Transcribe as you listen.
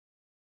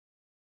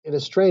in a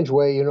strange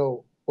way,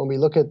 when we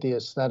look at the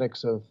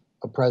aesthetics of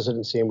a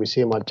presidency and we see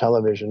him on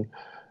television,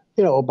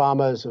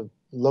 Obama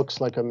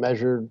looks like a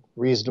measured,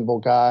 reasonable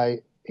guy.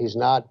 He's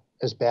not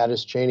as bad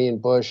as Cheney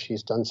and Bush.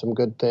 He's done some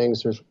good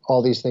things. There's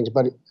all these things,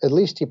 but at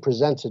least he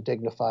presents a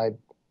dignified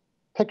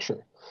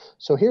picture.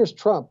 So here's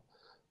Trump,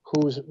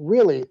 who's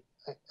really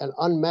an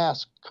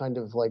unmasked kind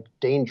of like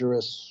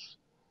dangerous.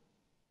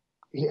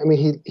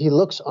 He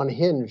looks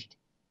unhinged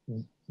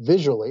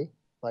visually,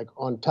 like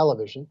on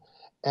television,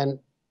 and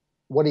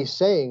what he's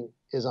saying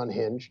is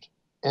unhinged,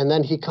 and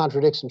then he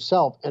contradicts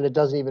himself, and it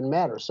doesn't even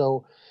matter.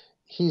 So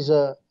he's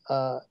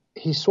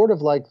sort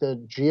of like the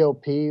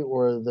GOP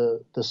or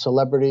the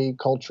celebrity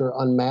culture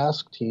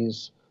unmasked.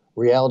 He's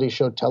reality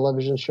show,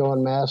 television show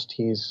unmasked.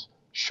 He's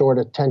short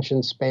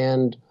attention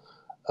span,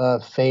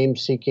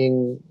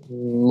 fame-seeking,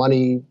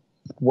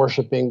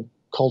 money-worshipping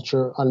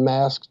culture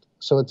unmasked.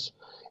 So it's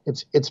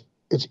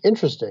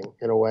interesting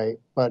in a way,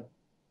 but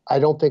I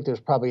don't think there's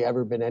probably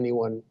ever been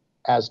anyone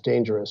as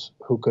dangerous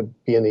who could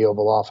be in the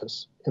Oval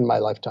Office in my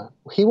lifetime.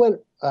 He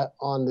went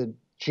on the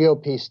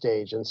GOP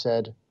stage and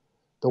said,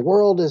 the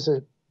world is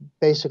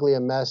basically a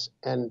mess,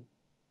 and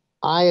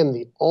I am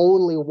the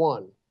only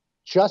one,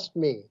 just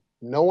me,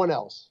 no one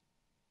else,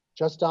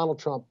 just Donald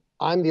Trump.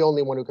 I'm the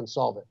only one who can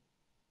solve it.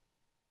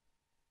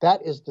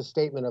 That is the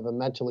statement of a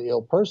mentally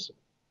ill person.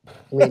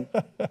 I mean,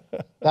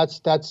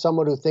 that's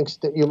someone who thinks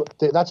that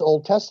that's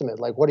Old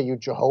Testament. Like, what are you,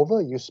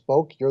 Jehovah? You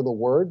spoke, you're the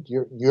word,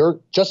 you're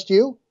just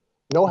you?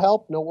 No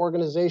help, no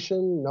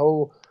organization,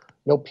 no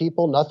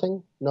people,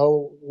 nothing,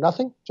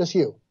 just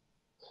you.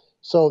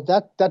 So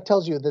that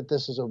tells you that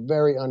this is a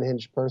very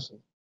unhinged person.